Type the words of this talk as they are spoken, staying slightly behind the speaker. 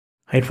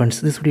Hi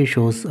friends, this video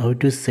shows how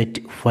to set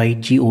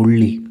 5G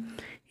only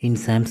in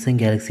Samsung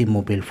Galaxy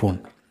mobile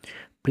phone.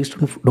 Please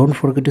don't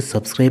forget to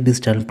subscribe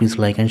this channel. Please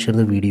like and share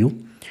the video.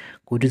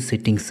 Go to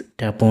settings,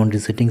 tap on the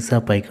settings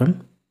app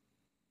icon.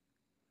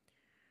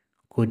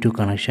 Go to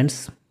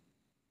connections.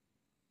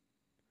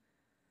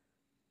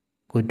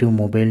 Go to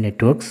mobile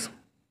networks.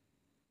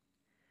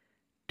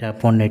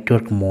 Tap on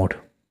network mode.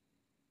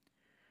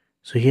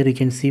 So here you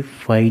can see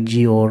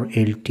 5G or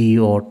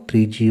LTE or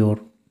 3G or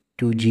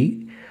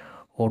 2G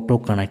auto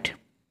connect.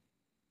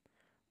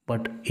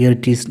 But here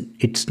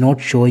it's not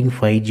showing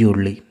 5G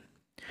only.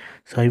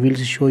 So I will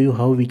show you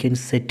how we can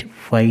set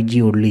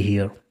 5G only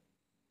here.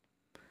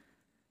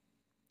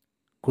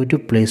 Go to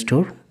Play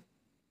Store,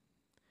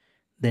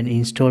 then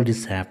install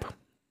this app,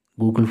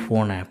 Google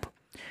Phone app.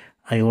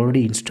 I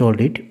already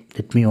installed it.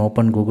 Let me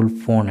open Google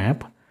Phone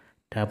app.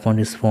 Tap on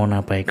this phone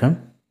app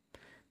icon.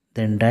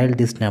 Then dial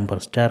this number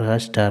 *#*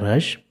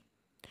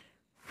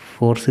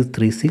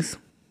 4636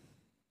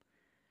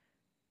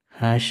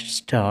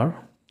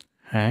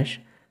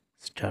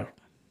 #*#.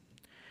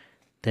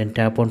 Then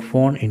tap on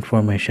phone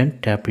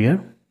information. Tap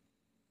here.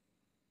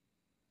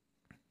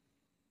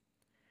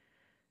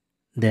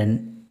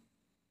 Then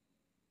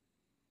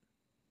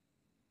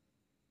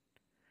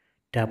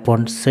tap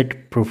on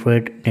set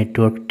preferred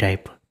network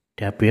type.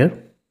 Tap here.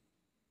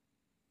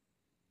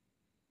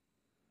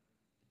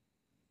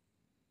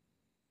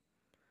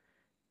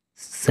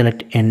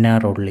 Select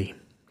NR only.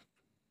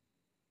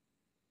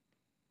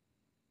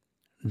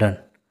 Done.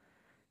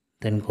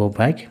 Then go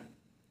back.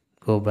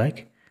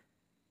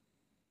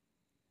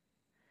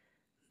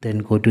 Then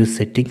go to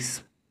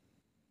settings.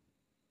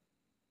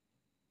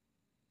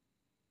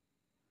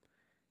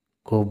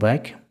 Go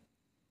back.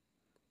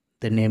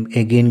 Then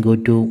again go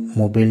to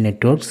mobile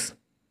networks.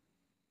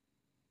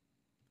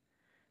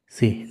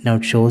 See, now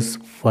it shows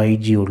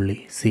 5G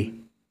only.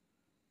 See.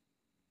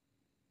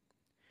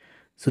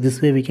 So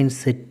this way we can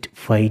set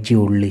 5G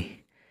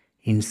only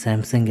in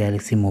Samsung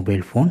Galaxy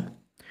mobile phone.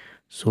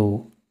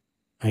 So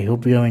I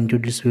hope you have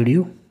enjoyed this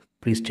video.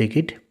 Please check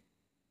it.